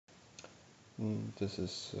This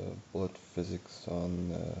is bullet physics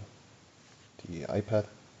on the iPad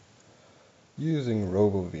using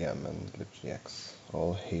RoboVM and libgdx.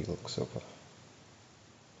 All hail Xopa.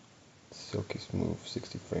 Silky smooth,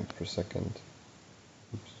 60 frames per second.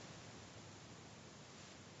 Oops.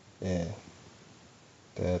 Yeah,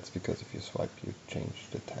 that's because if you swipe you change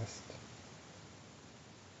the test.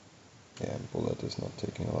 Yeah, bullet is not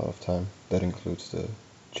taking a lot of time. That includes the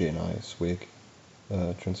GNI swig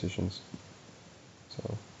transitions.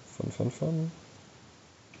 So, fun.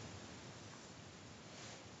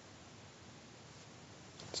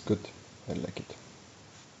 It's good, I like it.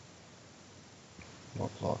 More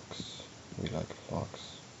blocks, we like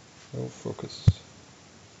blocks. No focus.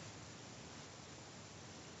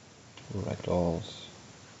 Ragdolls.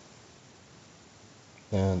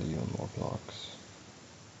 And even more blocks.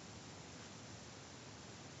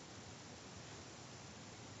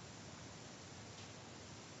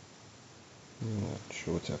 Not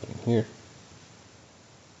sure what's happening here.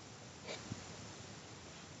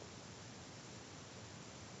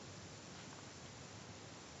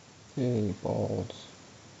 Yay, balls.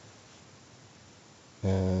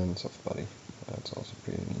 And soft body. That's also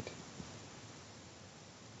pretty neat.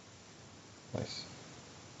 Nice.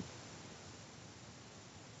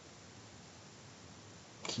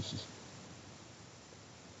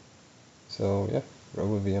 So yeah,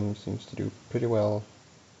 RoboVM seems to do pretty well.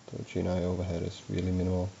 The GNI overhead is really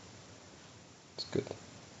minimal. It's good.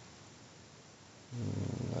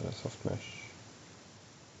 Not a soft mesh.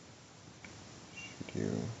 Should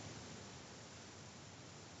you...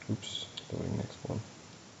 Oops, loading next one.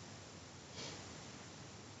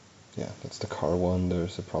 Yeah, that's the car one.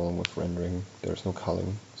 There's a problem with rendering. There's no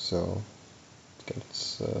culling, so it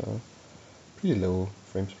gets pretty low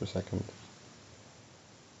frames per second.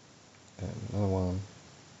 And another one.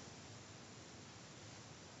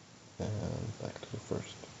 And back to the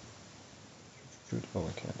first. Shoot. Oh,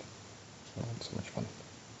 I can't. Oh, it's so much fun.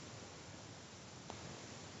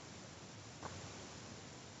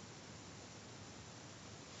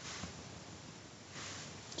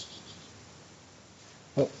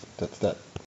 Well, that's that.